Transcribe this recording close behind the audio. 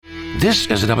This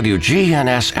is the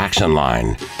WGNS Action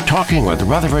Line, talking with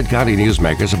Rutherford County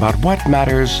newsmakers about what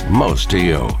matters most to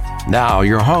you. Now,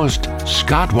 your host,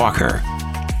 Scott Walker.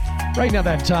 Right now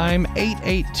that time,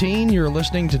 8:18, you're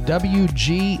listening to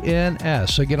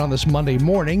WGNS. Again on this Monday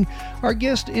morning, our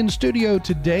guest in studio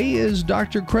today is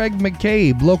Dr. Craig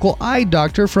McCabe, local eye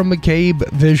doctor from McCabe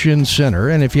Vision Center.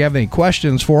 And if you have any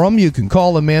questions for him, you can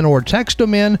call him in or text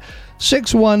him in,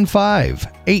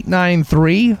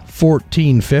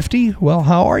 615-893-1450. Well,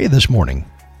 how are you this morning?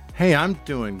 Hey, I'm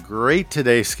doing great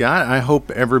today, Scott. I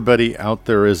hope everybody out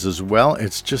there is as well.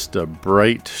 It's just a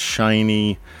bright,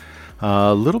 shiny,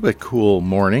 a little bit cool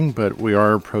morning, but we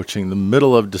are approaching the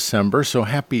middle of December, so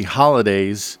happy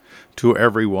holidays to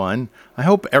everyone. I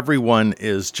hope everyone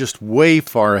is just way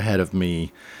far ahead of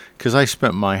me, because I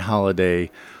spent my holiday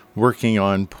working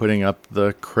on putting up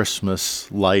the Christmas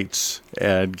lights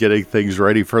and getting things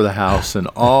ready for the house and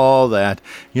all that.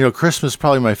 You know, Christmas is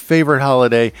probably my favorite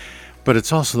holiday, but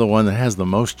it's also the one that has the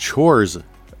most chores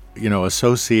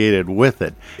associated with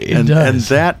it. And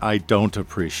that I don't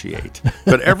appreciate.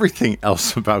 But everything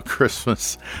else about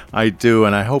Christmas I do,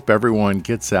 and I hope everyone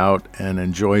gets out and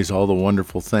enjoys all the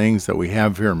wonderful things that we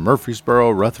have here in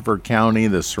Murfreesboro, Rutherford County,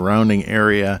 the surrounding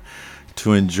area,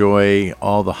 to enjoy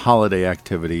all the holiday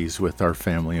activities with our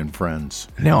family and friends.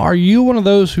 Now, are you one of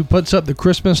those who puts up the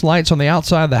Christmas lights on the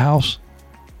outside of the house?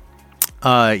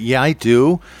 Yeah, I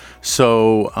do.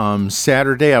 So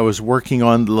Saturday I was working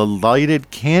on the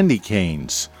lighted candy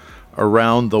canes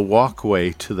around the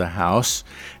walkway to the house.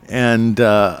 And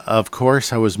of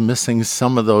course I was missing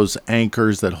some of those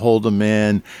anchors that hold them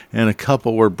in, and a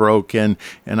couple were broken.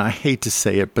 And I hate to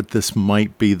say it, but this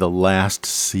might be the last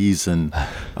season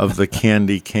of the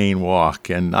candy cane walk.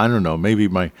 And I don't know, maybe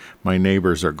my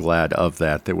neighbors are glad of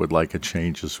that. They would like a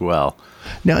change as well.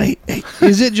 Now,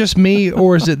 is it just me,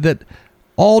 or is it that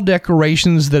all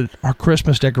decorations that are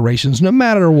Christmas decorations, no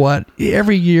matter what,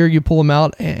 every year you pull them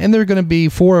out and there are going to be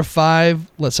 4 or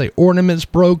 5, let's say, ornaments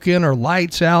broken or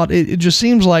lights out? It just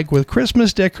seems like with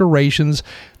Christmas decorations,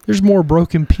 there's more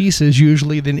broken pieces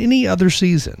usually than any other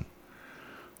season.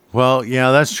 Well, yeah,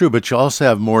 that's true, but you also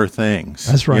have more things.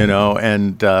 That's right.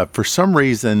 And for some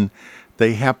reason,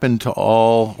 they happen to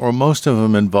all, or most of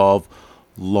them involve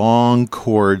long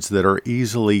cords that are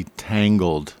easily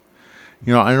tangled. I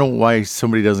don't know why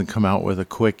somebody doesn't come out with a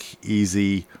quick,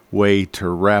 easy way to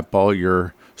wrap all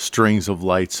your strings of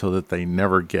lights so that they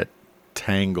never get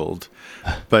tangled.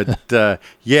 But,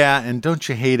 yeah, and don't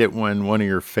you hate it when one of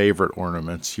your favorite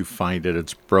ornaments, you find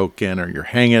it's broken, or you're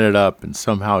hanging it up and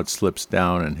somehow it slips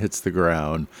down and hits the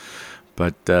ground.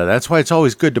 But that's why it's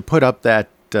always good to put up that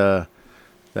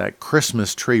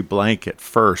Christmas tree blanket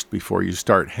first before you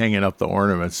start hanging up the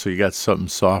ornaments, so you got something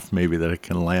soft maybe that it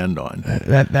can land on.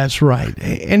 That's right.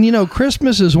 And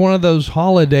Christmas is one of those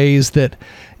holidays that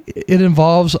it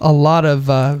involves a lot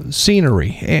of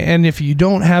scenery. And if you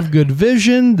don't have good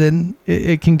vision, then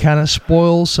it can kind of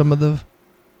spoil some of the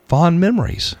fond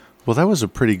memories. Well, that was a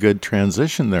pretty good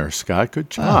transition there, Scott. Good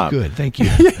job. Oh, good. Thank you.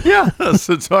 Yeah.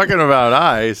 So talking about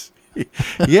eyes.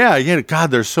 Yeah,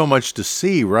 God, there's so much to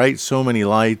see, right? So many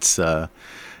lights. One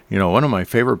of my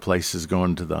favorite places is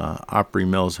going to the Opry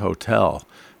Mills Hotel.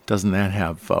 Doesn't that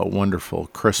have wonderful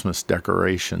Christmas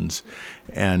decorations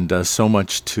and so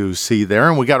much to see there?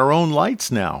 And we got our own lights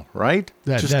now, right?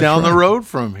 Just down the road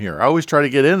from here. I always try to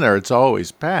get in there. It's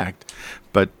always packed.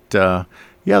 But, yeah,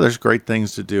 there's great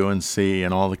things to do and see,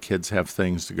 and all the kids have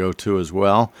things to go to as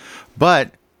well.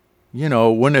 But,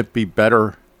 wouldn't it be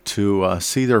better to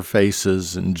see their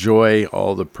faces, enjoy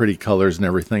all the pretty colors and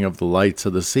everything of the lights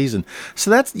of the season? So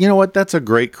that's, that's a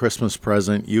great Christmas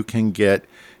present you can get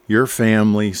your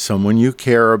family, someone you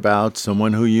care about,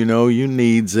 someone who you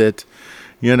needs it,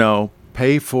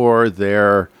 pay for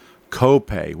their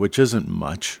copay, which isn't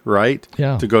much, right?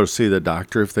 Yeah. To go see the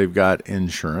doctor if they've got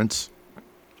insurance.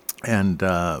 And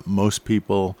most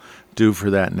people do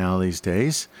for that now these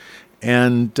days.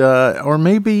 And, or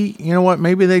maybe,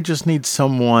 maybe they just need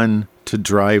someone to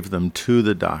drive them to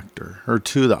the doctor or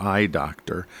to the eye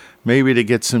doctor, maybe to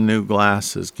get some new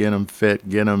glasses, get them fit,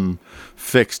 get them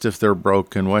fixed if they're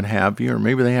broken, what have you, or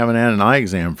maybe they haven't had an eye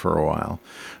exam for a while.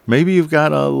 Maybe you've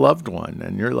got a loved one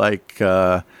and you're like,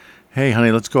 hey,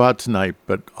 honey, let's go out tonight,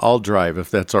 but I'll drive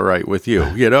if that's all right with you,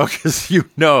 because it's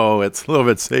a little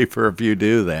bit safer if you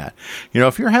do that.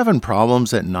 If you're having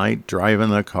problems at night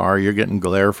driving the car, you're getting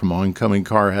glare from oncoming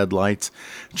car headlights,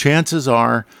 chances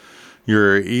are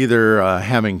you're either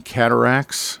having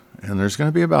cataracts, and there's going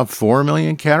to be about 4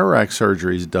 million cataract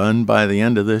surgeries done by the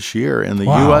end of this year in the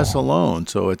U.S. alone.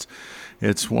 So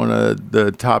it's one of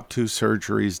the top 2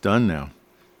 surgeries done now.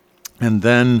 And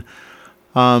then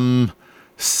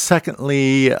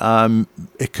Secondly,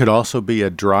 it could also be a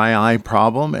dry eye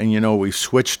problem. And, we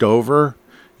switched over,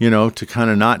 to kind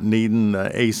of not needing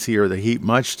the AC or the heat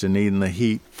much to needing the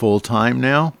heat full time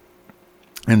now.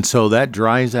 And so that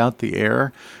dries out the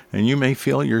air, and you may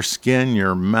feel your skin,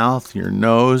 your mouth, your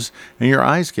nose, and your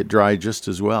eyes get dry just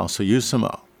as well. So use some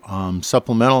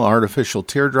supplemental artificial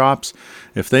teardrops.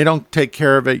 If they don't take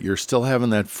care of it, you're still having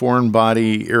that foreign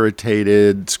body,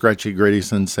 irritated, scratchy, gritty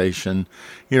sensation.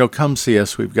 Come see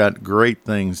us. We've got great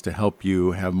things to help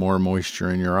you have more moisture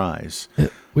in your eyes.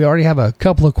 We already have a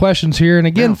couple of questions here. And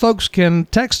again, folks can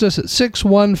text us at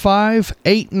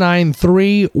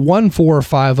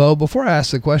 615-893-1450. Before I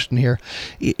ask the question here,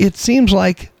 it seems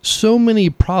like so many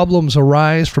problems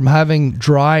arise from having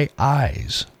dry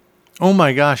eyes. Oh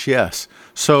my gosh, yes.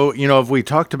 So, if we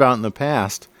talked about in the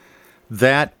past,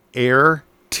 that air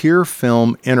tear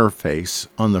film interface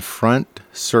on the front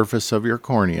surface of your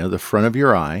cornea, the front of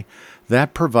your eye,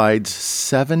 that provides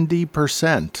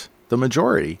 70%, the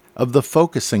majority, of the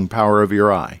focusing power of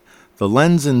your eye. The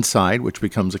lens inside, which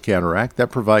becomes a cataract,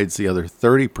 that provides the other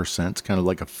 30%. It's kind of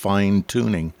like a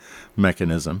fine-tuning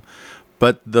mechanism.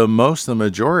 But the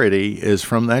majority is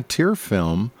from that tear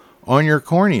film on your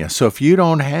cornea. So if you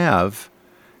don't have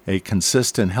a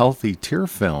consistent, healthy tear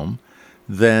film,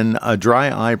 then a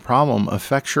dry eye problem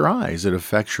affects your eyes. It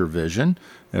affects your vision.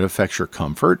 It affects your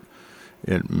comfort.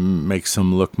 It makes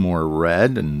them look more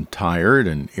red and tired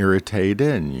and irritated,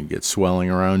 and you get swelling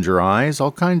around your eyes,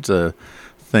 all kinds of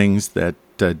things that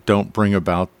don't bring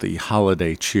about the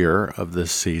holiday cheer of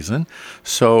this season.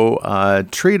 So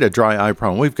treat a dry eye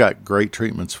problem. We've got great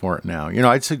treatments for it now.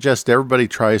 I'd suggest everybody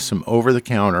try some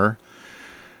over-the-counter,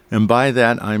 and by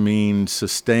that I mean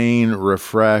Sustain,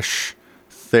 Refresh,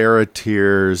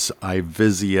 TheraTears,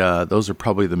 Ivizia. Those are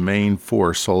probably the main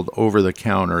four sold over the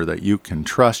counter that you can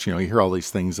trust. You hear all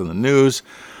these things in the news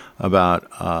about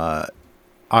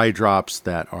eye drops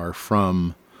that are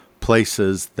from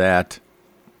places that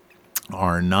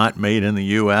are not made in the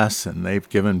U.S., and they've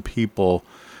given people,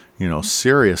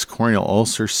 serious corneal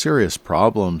ulcers, serious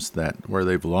problems where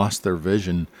they've lost their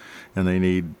vision and they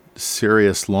need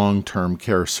serious long-term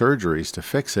care surgeries to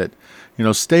fix it.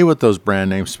 Stay with those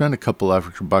brand names, spend a couple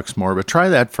extra bucks more, but try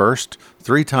that first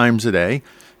 3 times a day.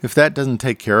 If that doesn't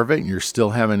take care of it and you're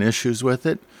still having issues with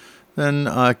it, then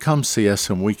come see us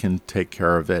and we can take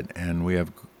care of it. And we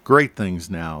have great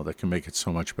things now that can make it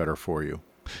so much better for you.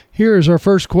 Here's our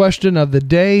first question of the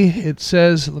day. It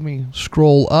says, let me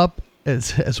scroll up. It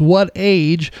says, what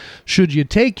age should you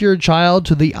take your child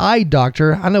to the eye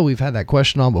doctor? I know we've had that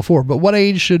question on before, but what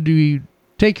age should you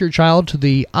take your child to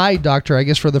the eye doctor, I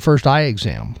guess, for the first eye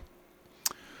exam?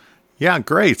 Yeah,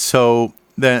 great. So,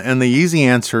 the easy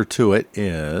answer to it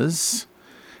is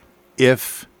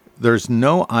if there's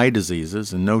no eye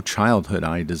diseases and no childhood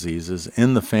eye diseases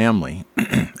in the family,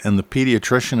 and the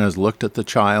pediatrician has looked at the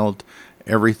child,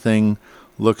 everything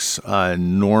looks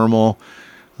normal.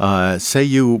 Say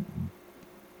you,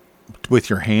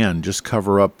 with your hand, just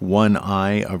cover up one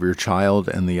eye of your child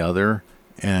and the other,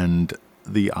 and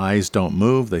the eyes don't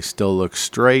move. They still look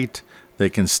straight. They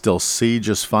can still see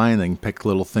just fine. They can pick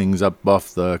little things up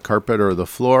off the carpet or the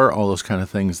floor, all those kind of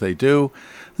things they do.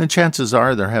 Then chances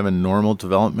are they're having normal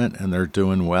development and they're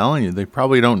doing well. And they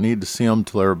probably don't need to see them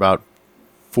till they're about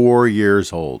 4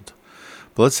 years old.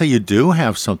 But let's say you do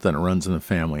have something that runs in the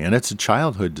family and it's a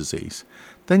childhood disease.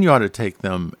 Then you ought to take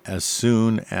them as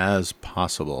soon as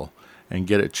possible and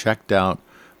get it checked out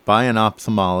by an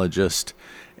ophthalmologist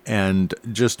and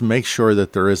just make sure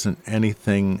that there isn't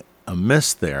anything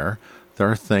amiss there. There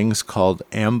are things called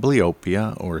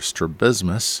amblyopia or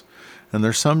strabismus, and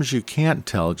there's some you can't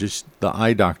tell. Just the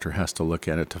eye doctor has to look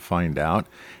at it to find out.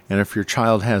 And if your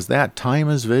child has that, time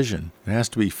is vision. It has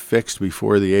to be fixed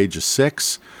before the age of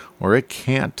 6, or it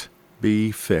can't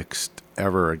be fixed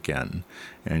ever again.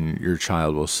 And your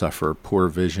child will suffer poor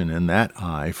vision in that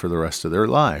eye for the rest of their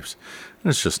lives.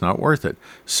 And it's just not worth it.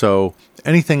 So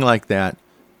anything like that,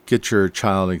 get your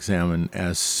child examined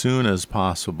as soon as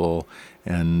possible.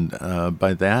 And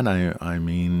by that, I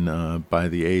mean by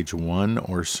the age 1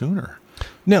 or sooner.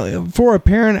 Now, for a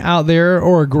parent out there,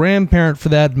 or a grandparent for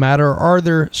that matter, are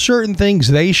there certain things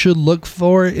they should look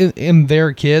for in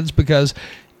their kids? Because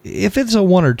if it's a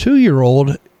 1 or 2 year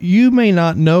old, you may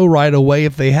not know right away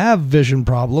if they have vision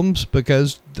problems,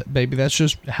 because maybe that's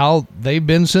just how they've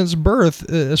been since birth,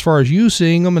 as far as you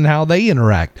seeing them and how they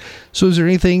interact. So is there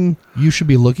anything you should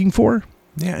be looking for?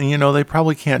 Yeah, and they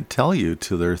probably can't tell you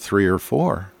till they're 3 or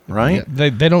 4, right? Yeah,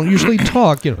 they don't usually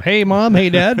talk. Hey, Mom, hey,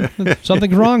 Dad,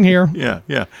 something's wrong here.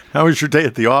 Yeah. How was your day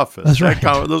at the office? That's right.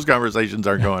 Those conversations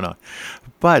aren't going on.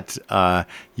 But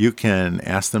you can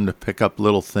ask them to pick up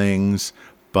little things,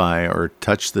 by or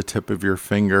touch the tip of your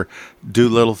finger. Do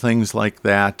little things like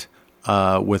that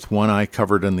with one eye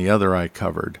covered and the other eye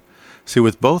covered. See,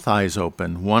 with both eyes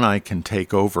open, one eye can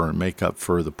take over and make up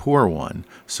for the poor one.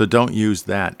 So don't use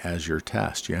that as your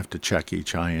test. You have to check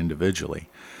each eye individually.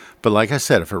 But like I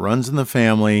said, if it runs in the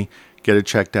family, get it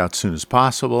checked out as soon as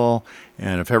possible.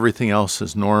 And if everything else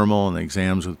is normal and the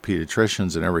exams with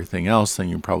pediatricians and everything else, then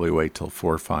you probably wait till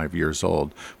 4 or 5 years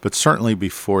old. But certainly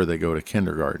before they go to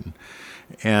kindergarten.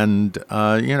 And,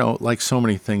 like so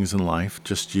many things in life,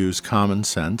 just use common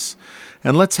sense.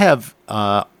 And let's have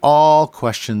all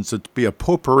questions. It'd be a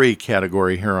potpourri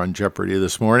category here on Jeopardy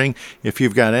this morning. If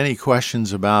you've got any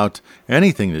questions about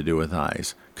anything to do with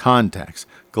eyes, contacts,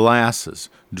 glasses,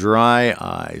 dry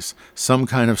eyes, some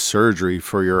kind of surgery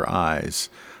for your eyes,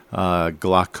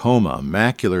 glaucoma,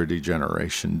 macular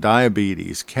degeneration,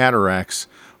 diabetes, cataracts,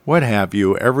 what have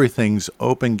you, everything's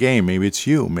open game. Maybe it's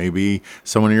you, maybe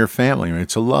someone in your family, maybe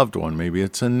it's a loved one, maybe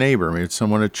it's a neighbor, maybe it's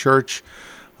someone at church.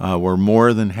 We're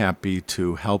more than happy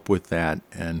to help with that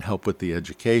and help with the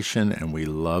education, and we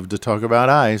love to talk about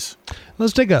eyes.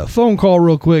 Let's take a phone call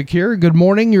real quick here. Good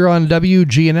morning. You're on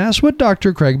WGNS with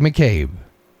Dr. Craig McCabe.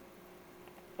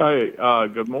 Hey,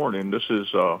 good morning. This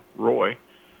is Roy.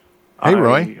 Hey,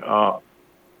 Roy.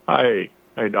 Hey,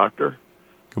 Doctor.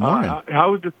 Good morning. I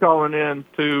was just calling in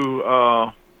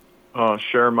to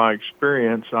share my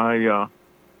experience. I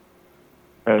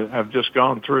have just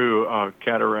gone through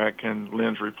cataract and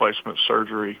lens replacement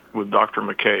surgery with Dr.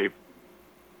 McCabe,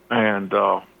 and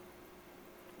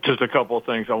just a couple of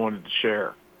things I wanted to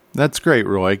share. That's great,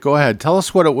 Roy. Go ahead. Tell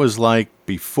us what it was like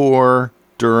before,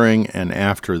 during, and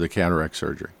after the cataract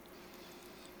surgery.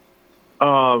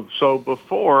 So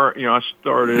before, I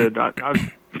started,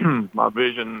 my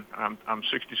vision, I'm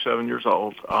 67 years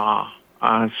old.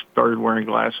 I started wearing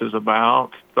glasses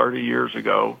about 30 years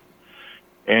ago.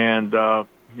 And,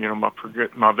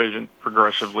 my vision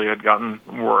progressively had gotten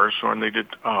worse, so I needed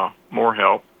more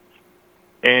help.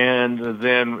 And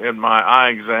then in my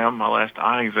last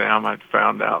eye exam, I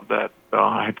found out that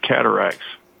I had cataracts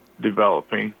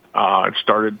developing. It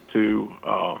started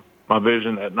to, my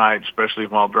vision at night, especially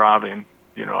while driving,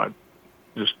 I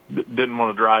just didn't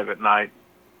want to drive at night.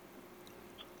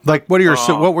 Like, what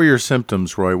were your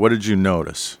symptoms, Roy? What did you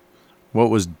notice? What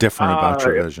was different about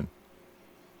your vision?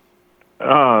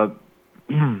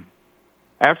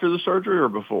 After the surgery or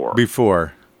before?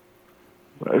 Before.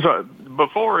 So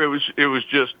before it was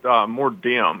just more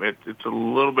dim. It's a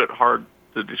little bit hard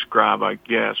to describe, I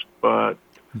guess. But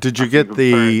did you get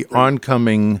the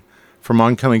oncoming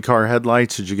car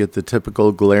headlights? Did you get the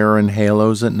typical glare and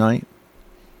halos at night?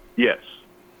 Yes.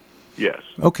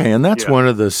 Okay, and that's one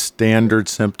of the standard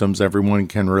symptoms everyone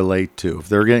can relate to. If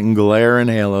they're getting glare and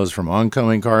halos from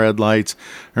oncoming car headlights,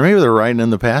 or maybe they're riding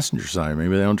in the passenger side,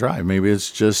 maybe they don't drive, maybe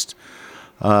it's just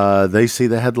they see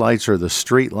the headlights or the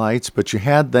street lights, but you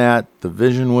had that, the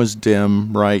vision was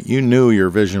dim, right? You knew your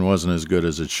vision wasn't as good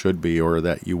as it should be or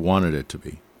that you wanted it to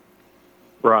be.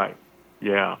 Right,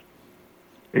 yeah,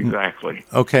 exactly.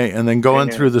 Okay, and then going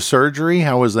through the surgery,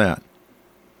 how was that?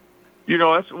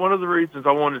 That's one of the reasons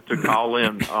I wanted to call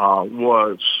in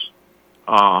was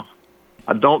I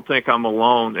don't think I'm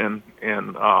alone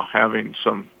in having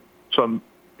some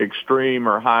extreme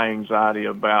or high anxiety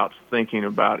about thinking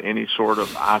about any sort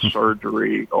of eye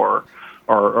surgery or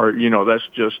that's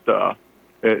just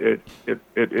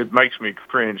it makes me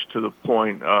cringe to the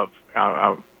point of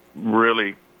I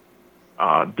really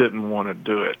didn't want to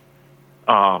do it.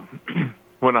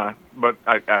 But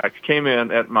I came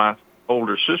in at my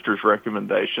older sister's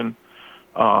recommendation,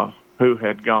 who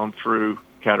had gone through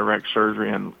cataract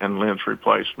surgery and lens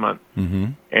replacement. Mm-hmm.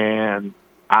 And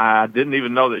I didn't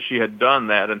even know that she had done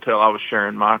that until I was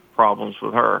sharing my problems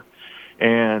with her.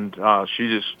 And she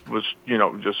just was,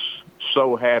 just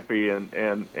so happy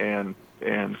and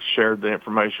shared the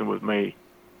information with me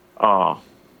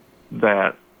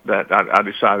that I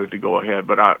decided to go ahead.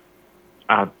 But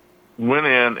I went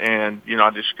in and, I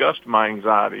discussed my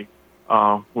anxiety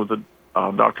with the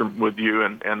doctor, with you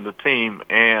and the team,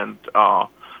 and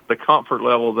the comfort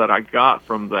level that I got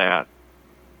from that,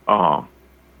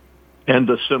 and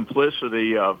the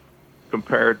simplicity of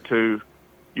compared to,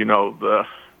 the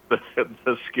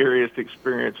scariest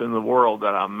experience in the world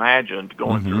that I imagined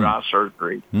going through eye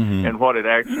surgery, and what it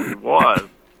actually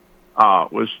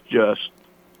was just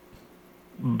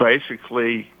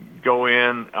basically go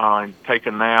in and take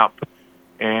a nap,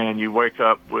 and you wake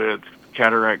up with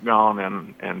cataract gone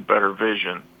and better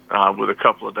vision with a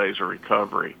couple of days of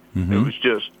recovery. Mm-hmm. It was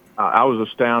just, I was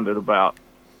astounded about,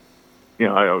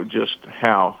 just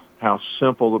how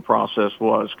simple the process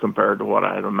was compared to what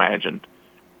I had imagined.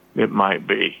 it might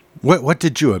be. What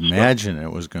did you imagine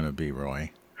it was going to be,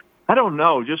 Roy? I don't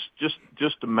know.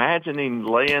 Just imagining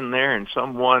laying there and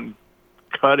someone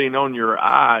cutting on your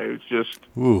eye. It's just,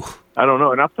 Ooh. I don't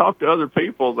know. And I've talked to other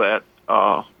people that,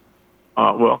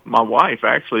 well, my wife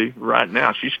actually right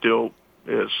now, she still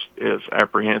is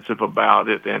apprehensive about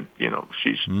it. And,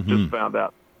 she's just found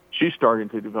out she's starting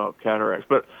to develop cataracts.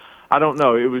 But I don't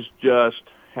know. It was just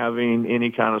having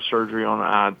any kind of surgery on the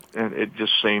eye, and it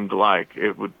just seemed like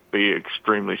it would be an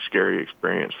extremely scary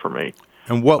experience for me.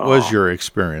 And what was your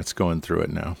experience going through it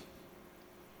now?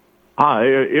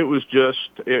 It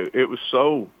was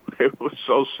so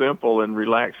simple and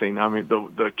relaxing. I mean,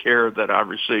 the care that I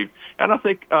received, and I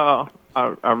think I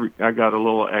got a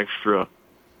little extra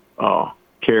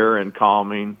care and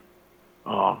calming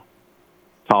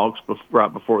talks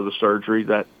right before the surgery.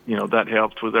 That that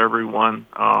helped with everyone.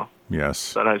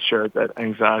 Yes, that I shared that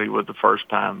anxiety with the first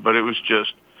time, but it was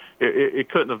just it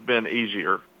couldn't have been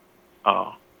easier.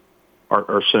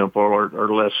 Or simple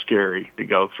or less scary to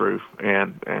go through,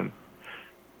 and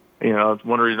it's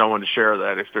one reason I wanted to share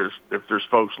that if there's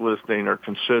folks listening or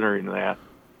considering that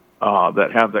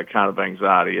have that kind of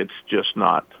anxiety, it's just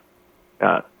not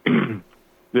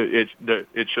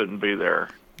it shouldn't be there.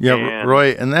 Yeah,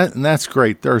 Roy, and that's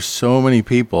great. There are so many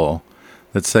people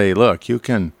that say, "Look, you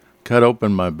can cut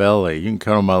open my belly, you can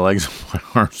cut on my legs, my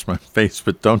arms, my face,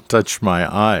 but don't touch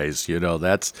my eyes."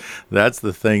 That's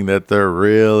the thing that they're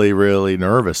really, really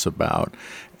nervous about.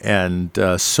 And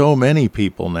so many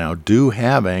people now do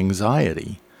have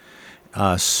anxiety.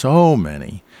 So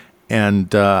many.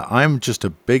 And I'm just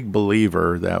a big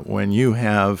believer that when you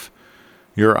have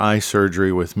your eye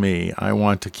surgery with me, I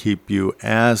want to keep you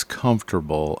as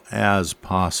comfortable as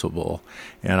possible.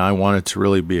 And I want it to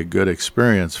really be a good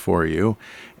experience for you.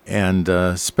 And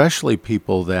especially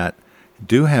people that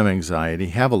do have anxiety,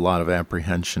 have a lot of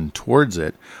apprehension towards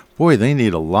it, boy, they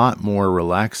need a lot more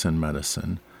relaxin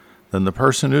medicine than the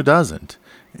person who doesn't.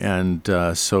 And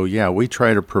so, we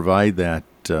try to provide that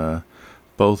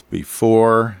both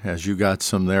before, as you got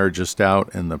some there just out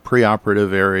in the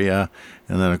preoperative area,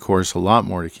 and then, of course, a lot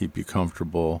more to keep you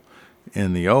comfortable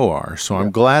in the OR. So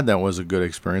I'm glad that was a good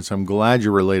experience. I'm glad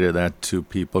you related that to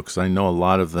people, because I know a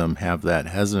lot of them have that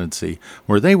hesitancy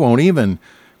where they won't even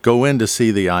go in to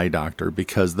see the eye doctor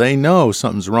because they know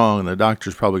something's wrong and the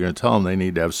doctor's probably going to tell them they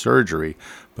need to have surgery.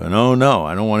 But oh no,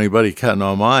 I don't want anybody cutting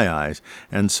on my eyes.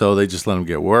 And so they just let them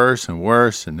get worse and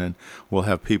worse. And then we'll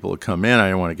have people that come in. I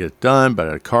don't want to get it done, but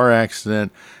I had a car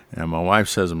accident. And my wife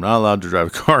says I'm not allowed to drive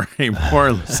a car anymore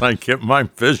unless I get my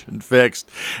vision fixed.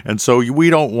 And so we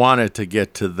don't want it to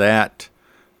get to that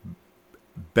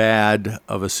bad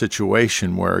of a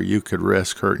situation where you could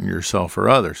risk hurting yourself or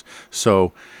others.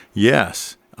 So,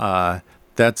 yes,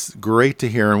 that's great to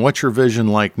hear. And what's your vision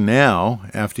like now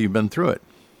after you've been through it?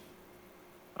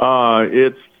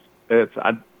 I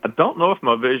don't know if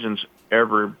my vision's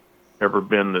ever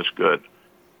been this good.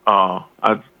 I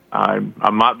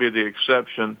might be the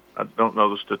exception. I don't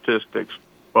know the statistics,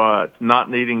 but not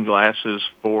needing glasses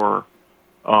for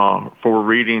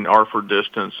reading or for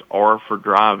distance or for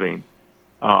driving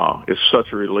is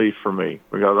such a relief for me,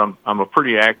 because I'm a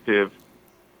pretty active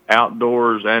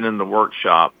outdoors and in the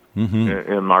workshop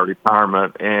in my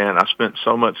retirement, and I spent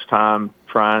so much time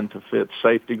trying to fit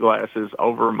safety glasses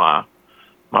over my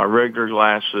regular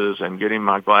glasses and getting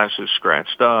my glasses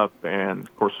scratched up, and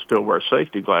of course I still wear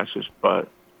safety glasses, but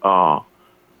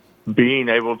being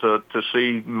able to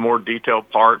see more detailed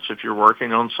parts if you're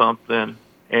working on something.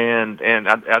 And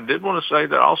I did want to say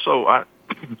that also, I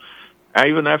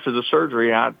even after the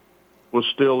surgery, I was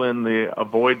still in the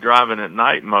avoid driving at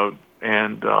night mode.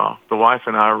 And the wife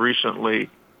and I recently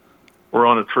were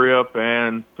on a trip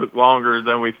and took longer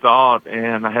than we thought,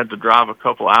 and I had to drive a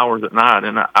couple hours at night.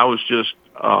 And I was just,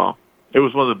 it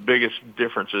was one of the biggest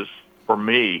differences for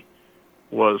me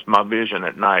was my vision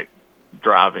at night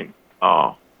driving.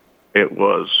 It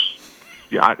was,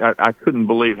 I couldn't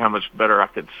believe how much better I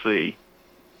could see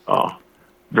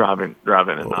driving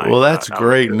at night. Well, that's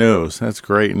great news. That's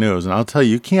great news. And I'll tell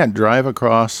you can't drive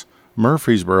across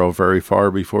Murfreesboro very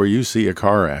far before you see a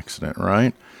car accident,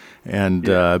 right? And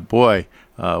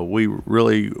we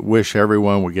really wish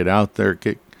everyone would get out there,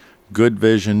 get good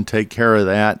vision, take care of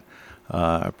that,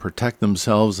 protect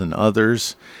themselves and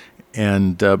others.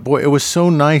 And it was so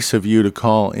nice of you to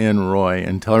call in, Roy,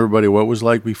 and tell everybody what it was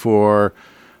like before,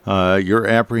 your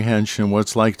apprehension, what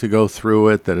it's like to go through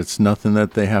it, that it's nothing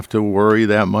that they have to worry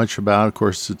that much about. Of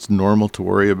course, it's normal to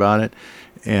worry about it.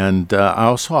 And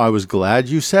also, I was glad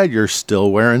you said you're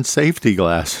still wearing safety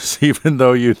glasses, even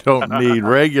though you don't need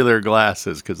regular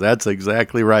glasses, because that's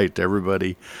exactly right to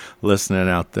everybody listening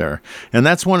out there. And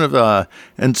that's one of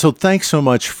and so thanks so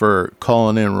much for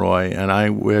calling in, Roy. And I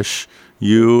wish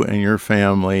you and your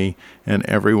family and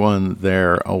everyone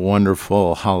there a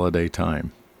wonderful holiday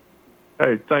time.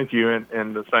 Hey, thank you,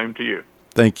 and the same to you.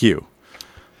 Thank you.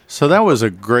 So that was a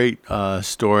great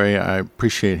story. I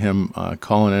appreciate him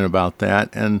calling in about that.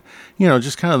 And,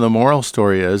 just kind of the moral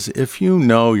story is, if you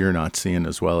know you're not seeing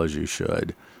as well as you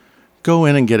should, go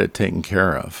in and get it taken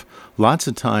care of. Lots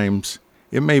of times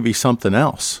it may be something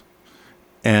else,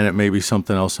 and it may be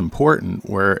something else important,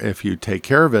 where if you take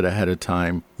care of it ahead of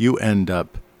time, you end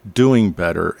up doing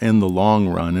better in the long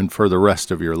run and for the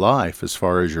rest of your life as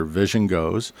far as your vision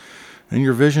goes. And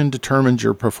your vision determines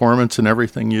your performance in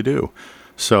everything you do.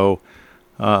 So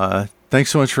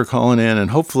thanks so much for calling in,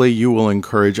 and hopefully you will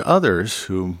encourage others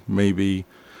who may be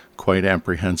quite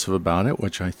apprehensive about it,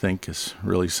 which I think is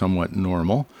really somewhat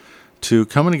normal, to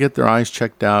come in and get their eyes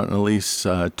checked out and at least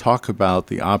talk about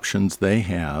the options they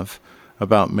have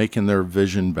about making their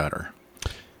vision better.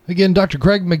 Again, Dr.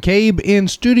 Craig McCabe in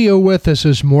studio with us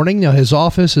this morning. Now, his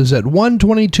office is at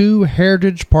 122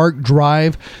 Heritage Park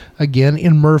Drive, again,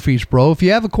 in Murfreesboro. If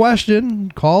you have a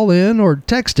question, call in or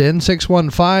text in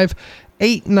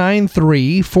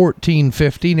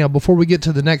 615-893-1450. Now, before we get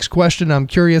to the next question, I'm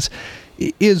curious,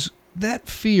 is that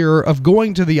fear of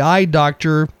going to the eye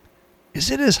doctor,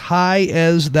 is it as high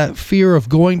as that fear of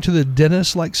going to the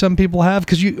dentist like some people have?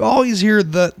 Because you always hear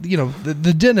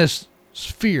the dentist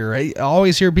fear. I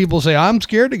always hear people say, I'm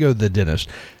scared to go to the dentist.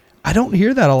 I don't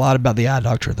hear that a lot about the eye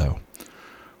doctor, though.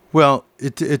 Well,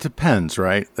 it depends,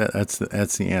 right? That's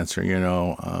the answer.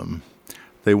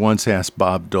 They once asked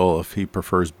Bob Dole if he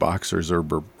prefers boxers or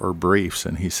briefs,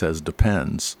 and he says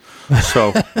depends.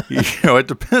 So, it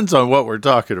depends on what we're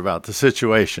talking about, the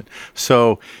situation.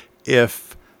 So,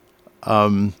 if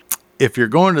you're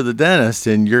going to the dentist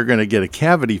and you're going to get a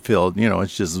cavity filled,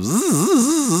 it's just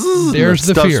there's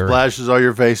the stuff fear. Splashes all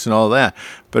your face and all that.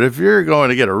 But if you're going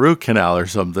to get a root canal or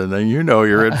something, then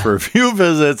you're in for a few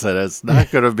visits, and it's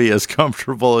not going to be as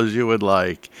comfortable as you would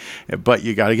like. But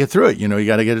you got to get through it. You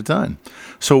got to get it done.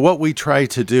 So what we try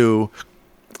to do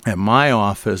at my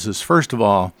office is, first of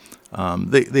all,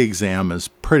 the exam is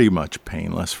pretty much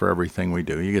painless for everything we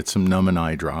do. You get some numbing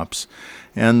eye drops,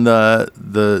 and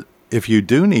if you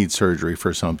do need surgery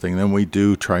for something, then we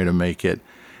do try to make it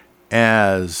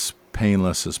as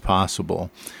painless as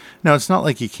possible. Now, it's not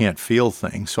like you can't feel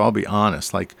things, so I'll be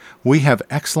honest. Like, we have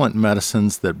excellent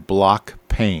medicines that block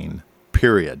pain,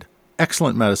 period.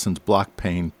 Excellent medicines block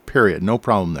pain, period. No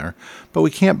problem there. But we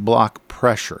can't block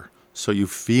pressure, so you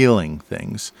feeling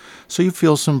things. So you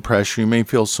feel some pressure. You may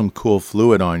feel some cool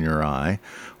fluid on your eye.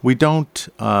 We don't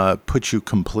put you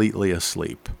completely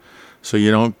asleep, so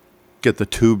you don't get the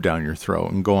tube down your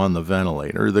throat and go on the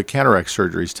ventilator. The cataract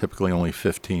surgery is typically only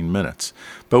 15 minutes,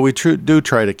 but we do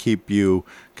try to keep you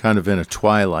kind of in a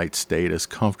twilight state, as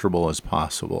comfortable as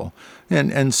possible.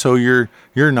 And so you're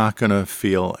not going to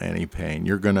feel any pain.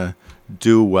 You're going to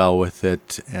do well with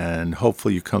it, and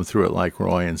hopefully you come through it like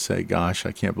Roy and say, gosh,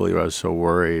 I can't believe I was so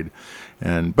worried.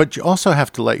 But you also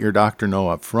have to let your doctor know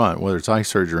up front, whether it's eye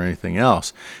surgery or anything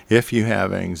else, if you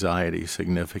have anxiety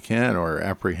significant or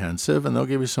apprehensive, and they'll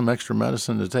give you some extra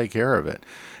medicine to take care of it.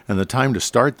 And the time to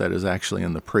start that is actually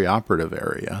in the preoperative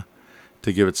area,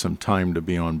 to give it some time to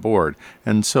be on board.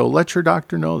 And so let your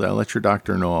doctor know that. Let your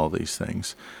doctor know all these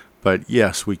things. But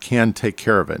yes, we can take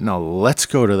care of it. Now, let's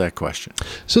go to that question.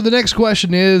 So the next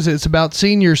question it's about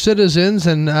senior citizens,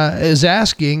 and is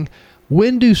asking,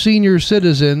 when do senior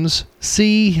citizens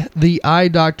see the eye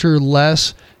doctor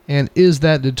less, and is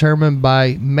that determined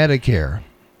by Medicare?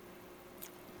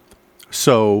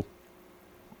 So,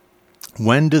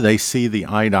 when do they see the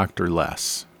eye doctor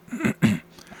less?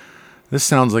 This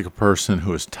sounds like a person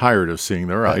who is tired of seeing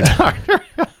their eye doctor.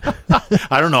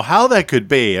 I don't know how that could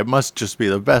be. It must just be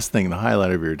the best thing, the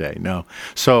highlight of your day. No.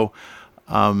 So,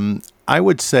 I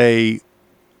would say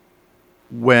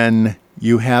when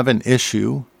you have an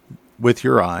issue with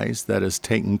your eyes that is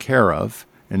taken care of,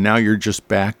 and now you're just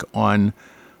back on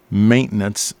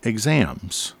maintenance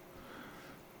exams,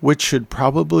 which should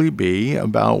probably be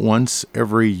about once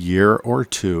every year or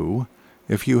two.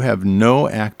 If you have no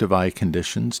active eye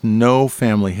conditions, no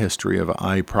family history of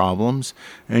eye problems,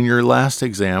 and your last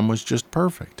exam was just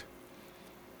perfect.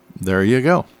 There you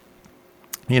go.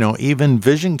 Even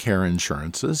vision care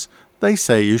insurances, they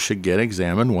say you should get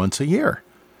examined once a year.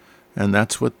 And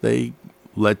that's what they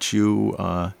let you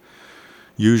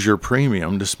use your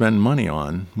premium to spend money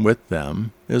on with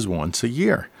them is once a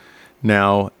year.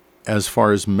 Now, as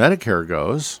far as Medicare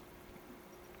goes,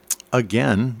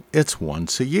 again, it's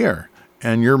once a year,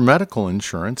 and your medical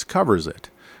insurance covers it.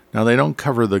 Now, they don't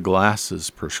cover the glasses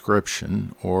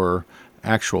prescription or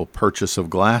actual purchase of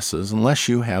glasses unless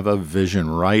you have a vision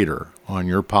rider on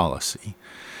your policy.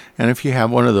 And if you have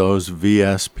one of those,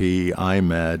 VSP,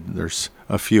 iMed, there's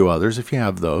a few others. If you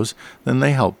have those, then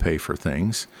they help pay for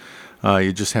things.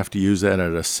 You just have to use that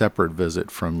at a separate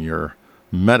visit from your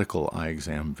medical eye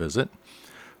exam visit.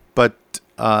 But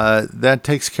that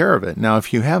takes care of it. Now,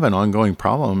 if you have an ongoing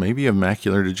problem, maybe you have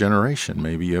macular degeneration,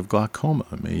 maybe you have glaucoma,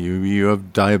 maybe you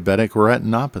have diabetic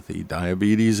retinopathy,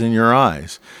 diabetes in your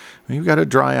eyes, maybe you've got a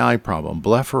dry eye problem,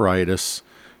 blepharitis,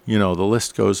 the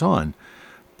list goes on.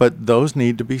 But those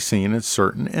need to be seen at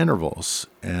certain intervals.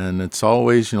 And it's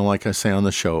always, like I say on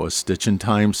the show, a stitch in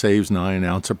time saves 9,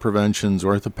 ounce of prevention's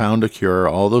worth a pound of cure.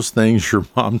 All those things your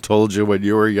mom told you when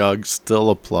you were young still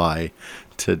apply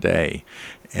today.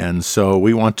 And so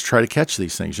we want to try to catch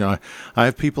these things. I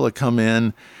have people that come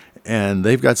in and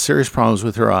they've got serious problems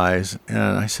with their eyes.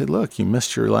 And I said, look, you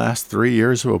missed your last 3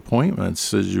 years of appointments.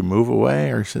 Did you move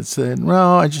away? Or said,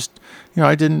 no, I just,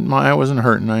 I didn't, my eye wasn't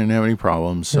hurting. I didn't have any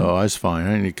problems. So I was fine.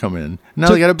 I didn't need to come in. Now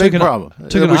they got a big problem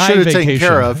that we should have taken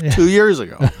care of 2 years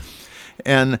ago.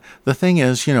 And the thing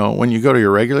is, when you go to your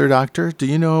regular doctor, do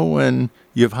you know when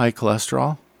you have high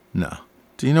cholesterol? No.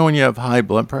 Do you know when you have high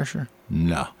blood pressure?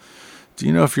 No. Do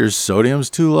you know if your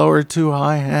sodium's too low or too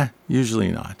high?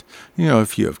 Usually not.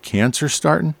 If you have cancer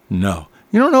starting? No.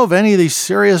 You don't know of any of these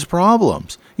serious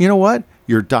problems. You know what?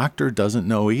 Your doctor doesn't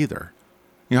know either.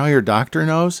 You know how your doctor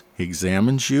knows? He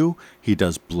examines you. He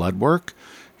does blood work.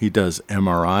 He does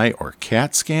MRI or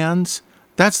CAT scans.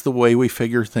 That's the way we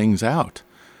figure things out.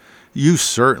 You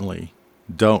certainly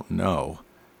don't know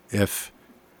if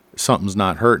something's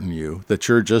not hurting you, that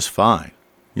you're just fine.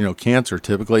 Cancer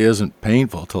typically isn't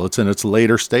painful till it's in its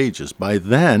later stages. By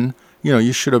then,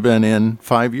 you should have been in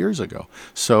 5 years ago.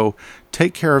 So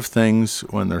take care of things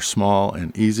when they're small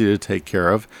and easy to take care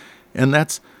of. And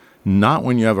that's not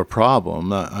when you have a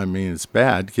problem. It's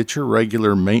bad. Get your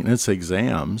regular maintenance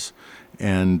exams,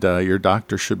 and your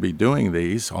doctor should be doing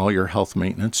these, all your health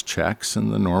maintenance checks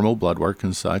and the normal blood work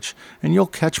and such. And you'll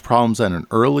catch problems at an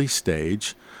early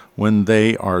stage when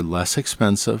they are less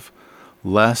expensive,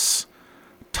 less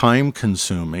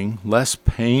time-consuming, less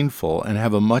painful, and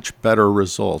have a much better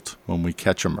result when we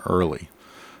catch them early.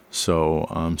 So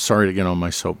I'm sorry to get on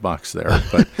my soapbox there,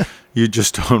 but you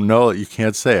just don't know it. You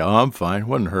can't say, oh, I'm fine,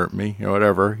 wouldn't hurt me,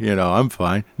 whatever, I'm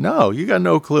fine. No, you got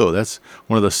no clue. That's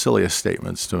one of the silliest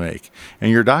statements to make. And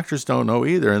your doctors don't know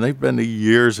either, and they've been to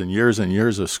years and years and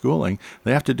years of schooling.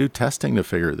 They have to do testing to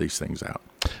figure these things out.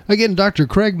 Again, Dr.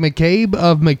 Craig McCabe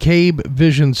of McCabe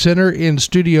Vision Center in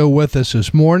studio with us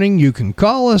this morning. You can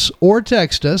call us or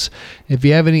text us if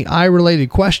you have any eye-related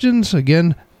questions.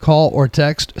 Again, call or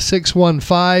text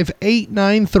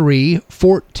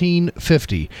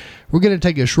 615-893-1450. We're going to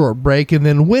take a short break, and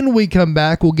then when we come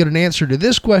back, we'll get an answer to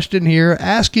this question here,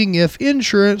 asking if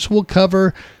insurance will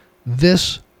cover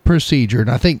this procedure.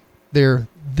 And I think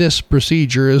this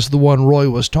procedure is the one Roy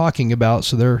was talking about,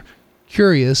 so they're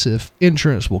curious if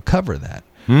insurance will cover that.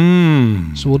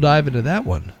 So we'll dive into that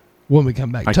one when we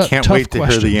come back. I can't wait to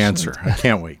hear the answer. I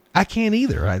can't wait. I can't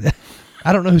either.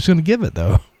 I don't know who's going to give it,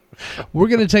 though. We're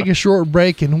going to take a short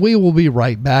break, and we will be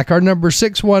right back. Our number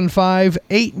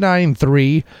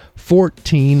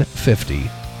 615-893-1450.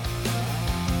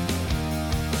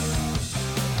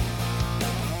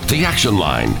 The Action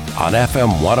Line on FM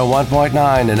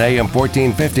 101.9 and AM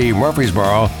 1450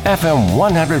 Murfreesboro, FM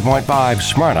 100.5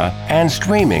 Smyrna, and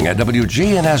streaming at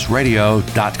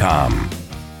WGNSradio.com.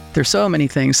 There's so many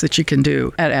things that you can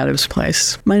do at Adams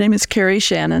Place. My name is Carrie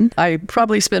Shannon. I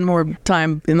probably spend more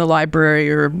time in the library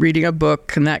or reading a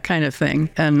book and that kind of thing.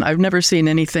 And I've never seen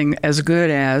anything as good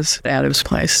as Adams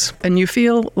Place. And you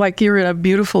feel like you're in a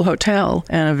beautiful hotel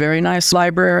and a very nice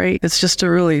library. It's just a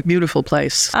really beautiful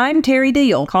place. I'm Terry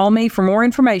Deal. Call me for more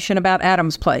information about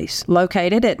Adams Place,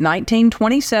 located at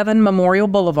 1927 Memorial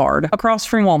Boulevard, across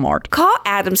from Walmart. Call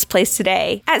Adams Place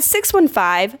today at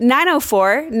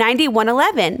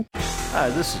 615-904-9111. Hi,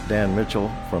 this is Dan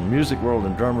Mitchell from Music World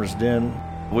and Drummers Den.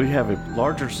 We have a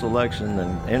larger selection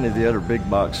than any of the other big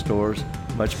box stores.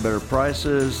 Much better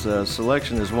prices.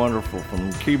 Selection is wonderful,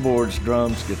 from keyboards,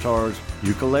 drums, guitars.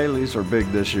 Ukuleles are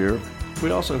big this year.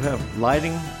 We also have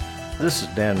lighting. This is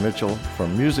Dan Mitchell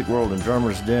from Music World and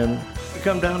Drummers Den.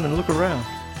 Come down and look around.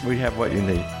 We have what you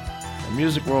need.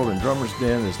 Music World and Drummers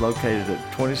Den is located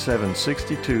at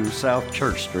 2762 South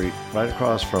Church Street, right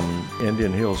across from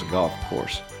Indian Hills Golf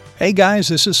Course. Hey guys,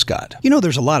 this is Scott. You know,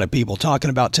 there's a lot of people talking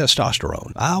about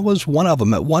testosterone. I was one of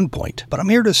them at one point, but I'm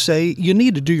here to say you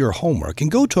need to do your homework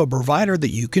and go to a provider that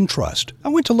you can trust. I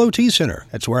went to Low T Center.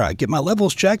 That's where I get my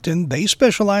levels checked, and they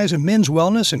specialize in men's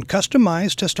wellness and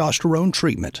customized testosterone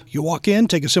treatment. You walk in,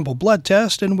 take a simple blood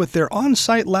test, and with their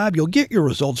on-site lab, you'll get your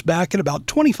results back in about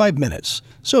 25 minutes.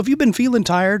 So if you've been feeling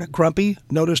tired, grumpy,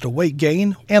 noticed a weight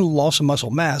gain, and loss of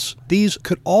muscle mass, these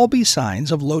could all be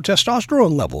signs of low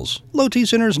testosterone levels. Low T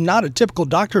Center is not a typical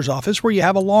doctor's office where you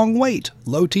have a long wait.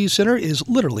 Low T Center is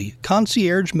literally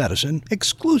concierge medicine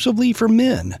exclusively for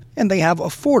men, and they have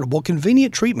affordable,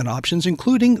 convenient treatment options,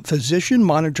 including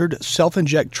physician-monitored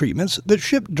self-inject treatments that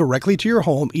ship directly to your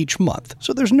home each month.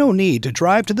 So there's no need to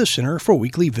drive to the center for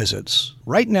weekly visits.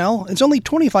 Right now, it's only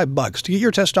 $25 to get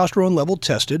your testosterone level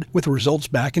tested with results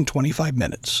back in 25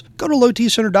 minutes. Go to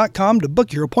lowtcenter.com to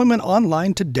book your appointment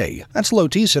online today. That's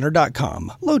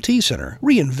lowtcenter.com. Low T Center,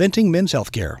 reinventing men's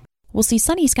healthcare. We'll see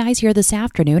sunny skies here this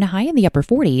afternoon, a high in the upper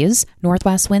 40s.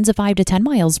 Northwest winds of 5 to 10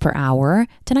 miles per hour.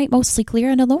 Tonight, mostly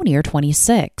clear and a low near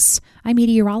 26. I'm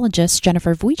meteorologist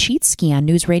Jennifer Wojcicki on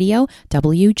News Radio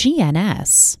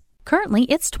WGNS. Currently,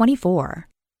 it's 24.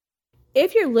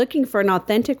 If you're looking for an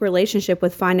authentic relationship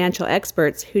with financial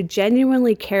experts who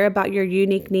genuinely care about your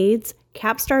unique needs,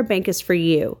 Capstar Bank is for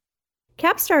you.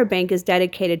 Capstar Bank is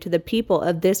dedicated to the people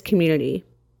of this community.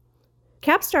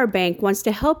 Capstar Bank wants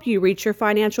to help you reach your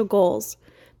financial goals,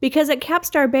 because at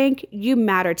Capstar Bank, you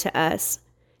matter to us.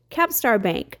 Capstar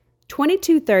Bank,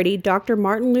 2230 Dr.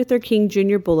 Martin Luther King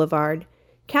Jr. Boulevard,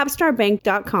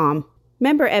 capstarbank.com.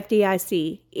 Member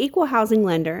FDIC, Equal Housing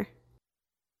Lender.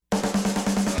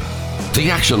 The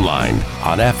Action Line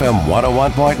on FM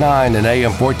 101.9 and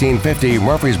AM 1450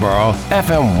 Murfreesboro,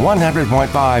 FM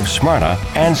 100.5 Smyrna,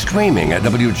 and streaming at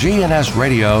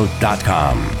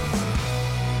WGNSradio.com.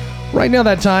 Right now,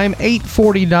 that time,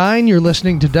 8:49, you're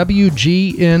listening to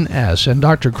WGNS, and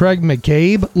Dr. Craig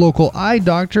McCabe, local eye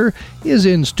doctor, is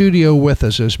in studio with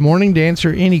us this morning to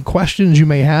answer any questions you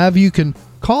may have. You can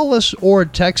call us or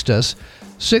text us,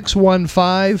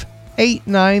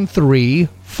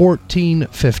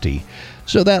 615-893-1450.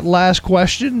 So that last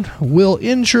question, will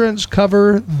insurance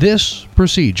cover this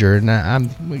procedure? Now,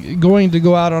 I'm going to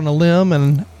go out on a limb,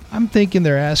 and I'm thinking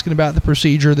they're asking about the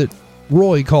procedure that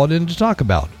Roy called in to talk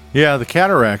about. Yeah, the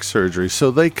cataract surgery.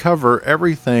 So they cover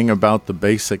everything about the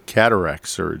basic cataract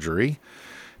surgery.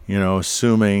 You know,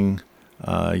 assuming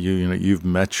you've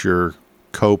met your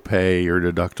copay, your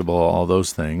deductible, all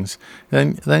those things.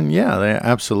 Then yeah, they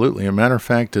absolutely. As a matter of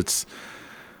fact, it's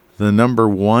the number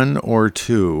 1 or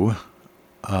 2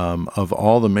 of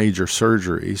all the major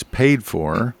surgeries paid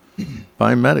for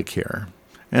by Medicare,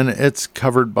 and it's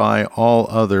covered by all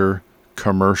other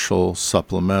commercial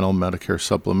supplemental, Medicare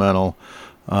supplemental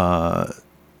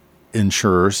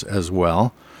insurers as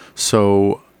well.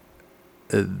 So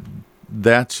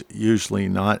that's usually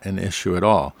not an issue at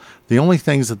all. The only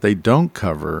things that they don't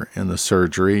cover in the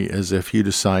surgery is if you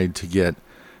decide to get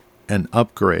an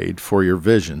upgrade for your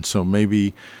vision. So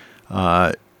maybe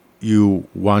you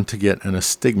want to get an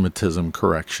astigmatism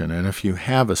correction. And if you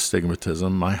have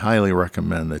astigmatism, I highly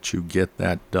recommend that you get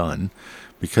that done,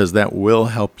 because that will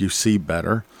help you see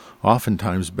better,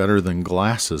 oftentimes better than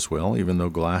glasses will, even though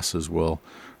glasses will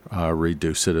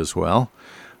reduce it as well.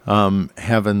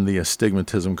 Having the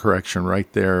astigmatism correction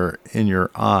right there in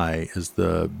your eye is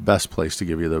the best place to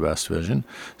give you the best vision.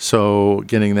 So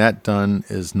getting that done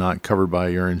is not covered by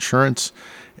your insurance.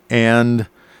 And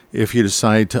if you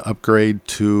decide to upgrade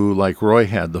to, like Roy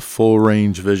had, the full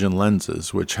range vision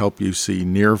lenses, which help you see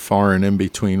near, far, and in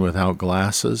between without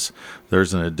glasses,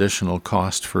 there's an additional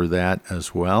cost for that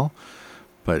as well.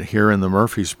 But here in the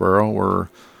Murfreesboro, we're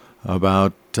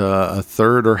about a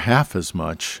third or half as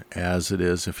much as it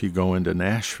is if you go into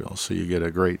Nashville. So you get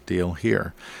a great deal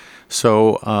here.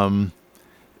 So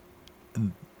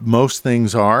most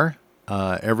things are.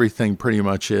 Everything pretty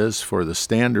much is for the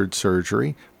standard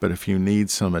surgery, but if you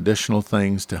need some additional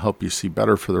things to help you see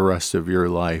better for the rest of your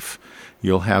life,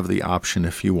 you'll have the option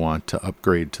if you want to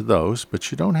upgrade to those,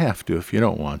 but you don't have to if you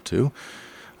don't want to.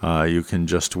 You can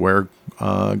just wear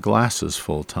glasses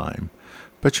full time.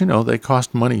 But they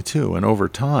cost money too, and over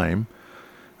time,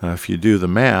 if you do the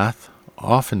math,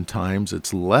 oftentimes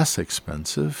it's less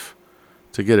expensive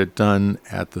to get it done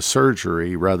at the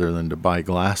surgery rather than to buy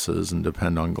glasses and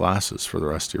depend on glasses for the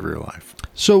rest of your life.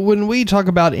 So when we talk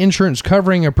about insurance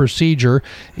covering a procedure,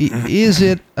 is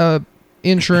it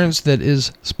insurance that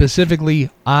is specifically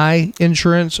eye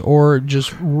insurance or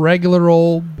just regular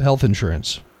old health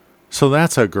insurance? So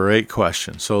that's a great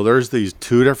question. So there's these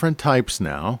two different types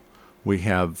now. We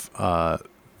have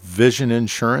vision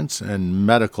insurance and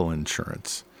medical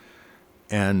insurance.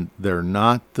 And they're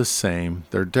not the same.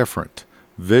 They're different.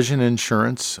 Vision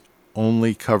insurance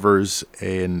only covers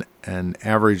an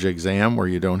average exam where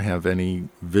you don't have any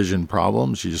vision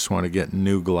problems. You just want to get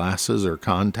new glasses or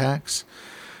contacts.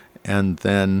 And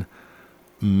then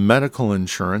medical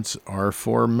insurance are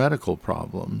for medical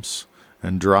problems.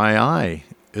 And dry eye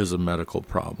is a medical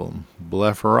problem.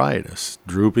 Blepharitis,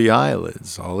 droopy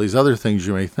eyelids, all these other things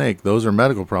you may think, those are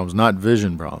medical problems, not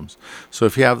vision problems. So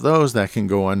if you have those, that can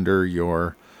go under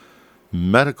your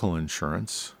medical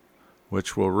insurance,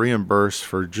 which will reimburse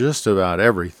for just about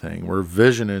everything, where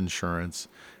vision insurance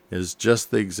is just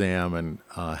the exam and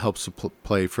helps to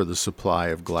pay for the supply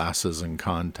of glasses and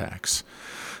contacts.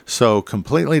 So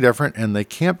completely different, and they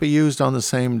can't be used on the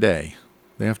same day.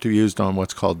 They have to be used on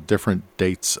what's called different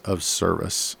dates of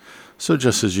service. So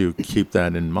just as you keep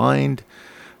that in mind,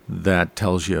 that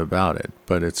tells you about it.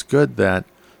 But it's good that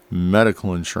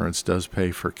medical insurance does pay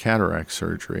for cataract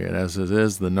surgery, and as it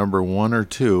is the number 1 or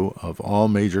 2 of all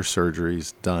major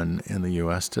surgeries done in the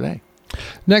U.S. today.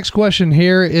 Next question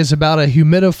here is about a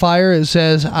humidifier. It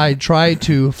says, I try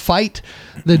to fight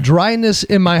the dryness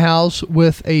in my house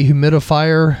with a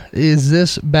humidifier. Is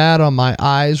this bad on my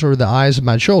eyes or the eyes of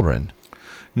my children?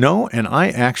 No, and I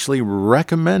actually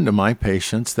recommend to my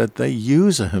patients that they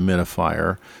use a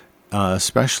humidifier,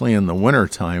 especially in the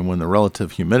wintertime when the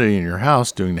relative humidity in your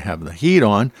house, due to have the heat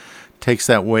on, takes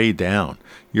that way down.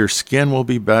 Your skin will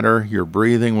be better, your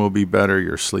breathing will be better,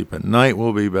 your sleep at night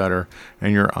will be better,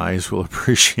 and your eyes will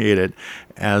appreciate it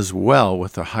as well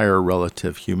with a higher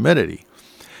relative humidity.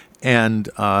 And,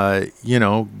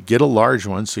 get a large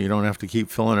one so you don't have to keep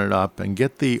filling it up, and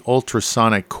get the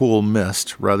ultrasonic cool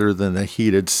mist rather than the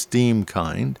heated steam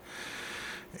kind.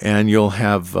 And you'll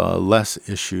have less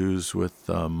issues with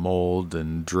mold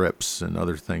and drips and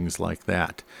other things like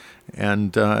that.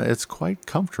 And it's quite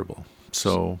comfortable.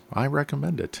 So I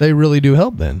recommend it. They really do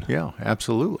help then. Yeah,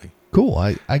 absolutely. Cool.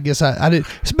 I guess I did.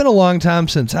 It's been a long time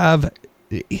since I've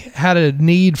had a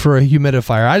need for a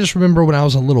humidifier. I just remember when I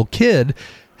was a little kid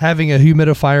having a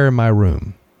humidifier in my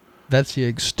room. That's the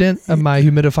extent of my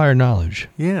humidifier knowledge.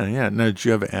 Yeah. Now, did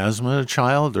you have asthma as a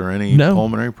child or any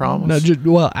pulmonary problems?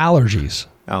 No, allergies.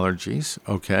 Allergies,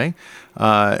 okay.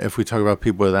 If we talk about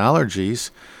people with allergies,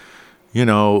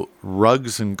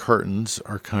 rugs and curtains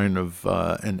are kind of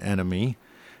an enemy,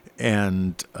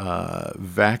 and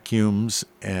vacuums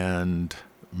and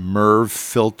MERV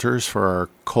filters for our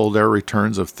cold air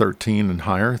returns of 13 and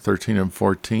higher, 13 and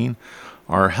 14,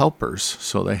 are helpers.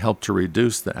 So they help to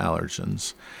reduce the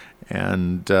allergens.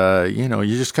 And,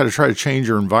 you just got to try to change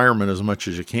your environment as much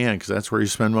as you can, because that's where you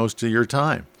spend most of your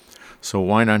time. So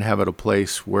why not have it a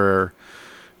place where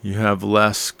you have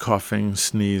less coughing,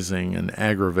 sneezing, and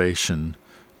aggravation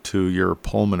to your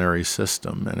pulmonary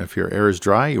system? And if your air is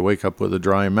dry, you wake up with a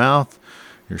dry mouth,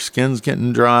 your skin's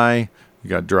getting dry, you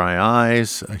got dry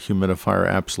eyes, a humidifier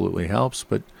absolutely helps.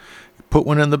 But put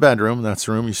one in the bedroom. That's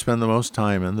the room you spend the most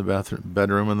time in, the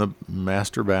bedroom and the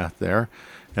master bath there.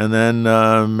 And then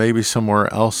maybe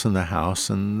somewhere else in the house,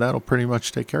 and that'll pretty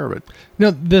much take care of it.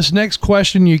 This next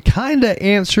question, you kind of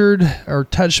answered or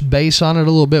touched base on it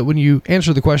a little bit when you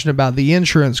answered the question about the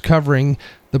insurance covering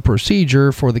the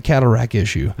procedure for the cataract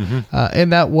issue. Mm-hmm.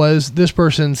 And that was, this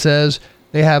person says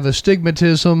they have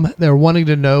astigmatism. They're wanting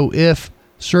to know if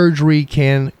surgery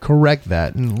can correct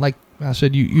that. And like I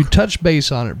said, you touched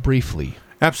base on it briefly.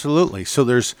 Absolutely. So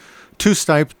there's two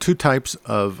types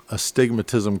of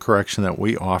astigmatism correction that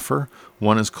we offer.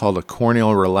 One is called a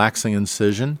corneal relaxing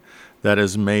incision that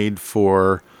is made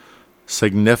for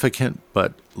significant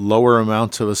but lower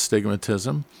amounts of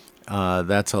astigmatism.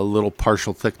 That's a little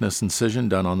partial thickness incision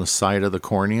done on the side of the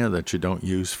cornea that you don't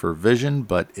use for vision,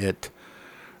 but it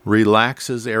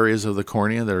relaxes areas of the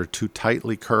cornea that are too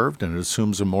tightly curved, and it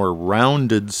assumes a more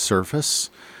rounded surface.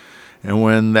 And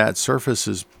when that surface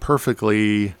is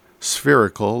perfectly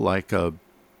spherical, like a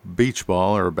beach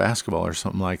ball or a basketball or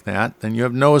something like that, then you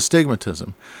have no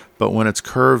astigmatism. But when it's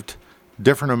curved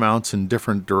different amounts in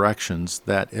different directions,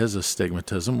 that is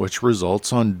astigmatism, which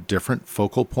results on different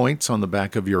focal points on the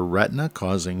back of your retina,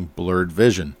 causing blurred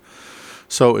vision.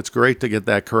 So it's great to get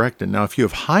that corrected. Now, if you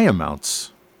have high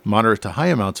amounts, moderate to high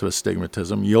amounts of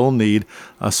astigmatism, you'll need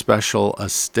a special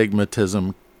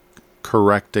astigmatism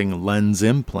correcting lens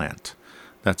implant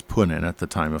that's put in at the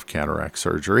time of cataract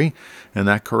surgery, and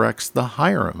that corrects the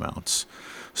higher amounts.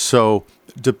 So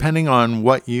depending on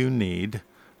what you need,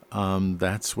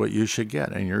 that's what you should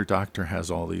get, and your doctor has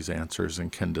all these answers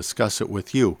and can discuss it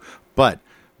with you. But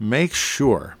make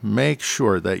sure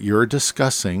that you're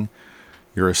discussing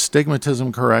your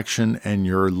astigmatism correction and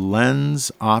your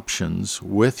lens options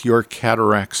with your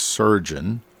cataract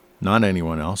surgeon, not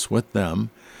anyone else, with them,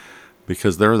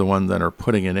 because they're the ones that are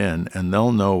putting it in, and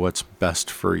they'll know what's best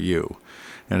for you.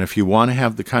 And if you want to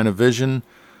have the kind of vision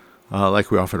like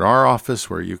we offer at our office,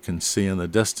 where you can see in the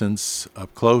distance,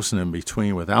 up close and in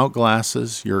between without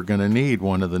glasses, you're going to need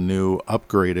one of the new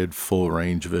upgraded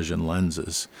full-range vision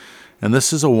lenses. And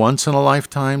this is a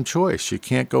once-in-a-lifetime choice. You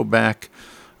can't go back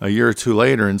a year or two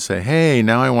later and say, hey,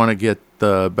 now I want to get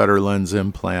the better lens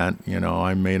implant.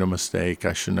 I made a mistake.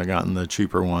 I shouldn't have gotten the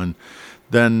cheaper one.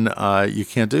 Then you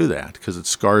can't do that because it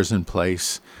scars in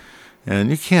place. And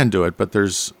you can do it, but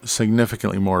there's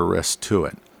significantly more risk to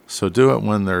it. So do it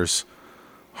when there's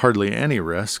hardly any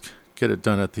risk. Get it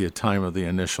done at the time of the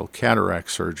initial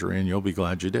cataract surgery, and you'll be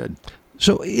glad you did.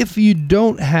 So if you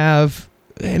don't have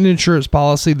an insurance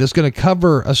policy that's going to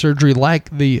cover a surgery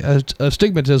like the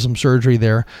astigmatism surgery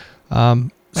there. So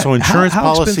insurance how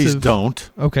policies expensive? don't.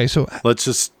 Okay, so let's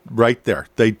just right there.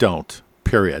 They don't.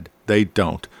 Period. They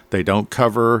don't. They don't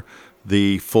cover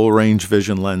the full range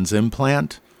vision lens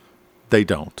implant. They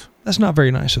don't. That's not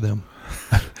very nice of them.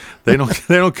 They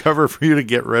don't cover for you to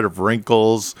get rid of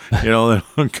wrinkles. They don't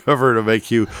cover to make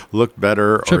you look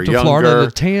better Trip or to younger. Florida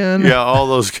to tan. Yeah, all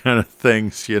those kind of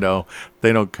things. They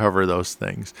don't cover those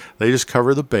things. They just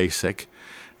cover the basic.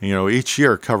 Each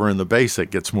year covering the basic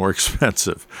gets more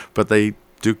expensive, but they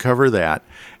do cover that,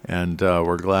 and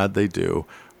we're glad they do.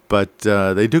 But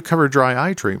they do cover dry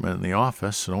eye treatment in the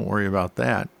office, so don't worry about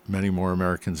that. Many more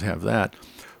Americans have that.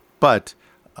 But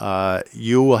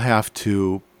you will have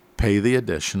to pay the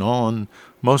additional, and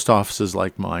most offices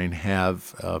like mine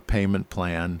have a payment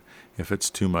plan if it's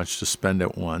too much to spend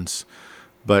at once.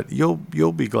 But you'll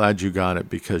be glad you got it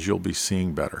because you'll be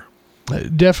seeing better.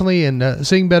 Definitely, and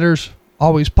seeing better's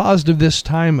always positive this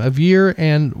time of year,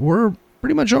 and we're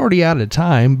pretty much already out of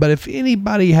time. But if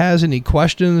anybody has any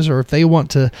questions or if they want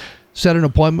to set an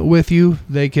appointment with you,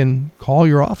 they can call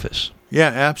your office. Yeah,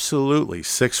 absolutely.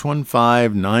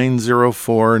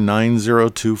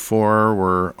 615-904-9024.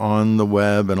 We're on the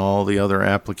web and all the other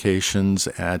applications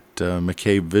at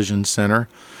McCabe Vision Center.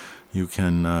 You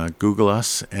can Google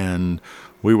us, and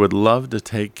we would love to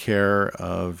take care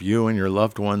of you and your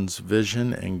loved one's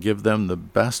vision and give them the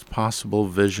best possible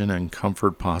vision and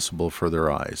comfort possible for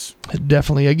their eyes.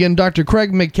 Definitely. Again, Dr.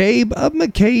 Craig McCabe of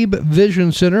McCabe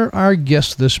Vision Center, our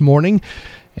guest this morning,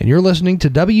 and you're listening to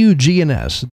WGNS.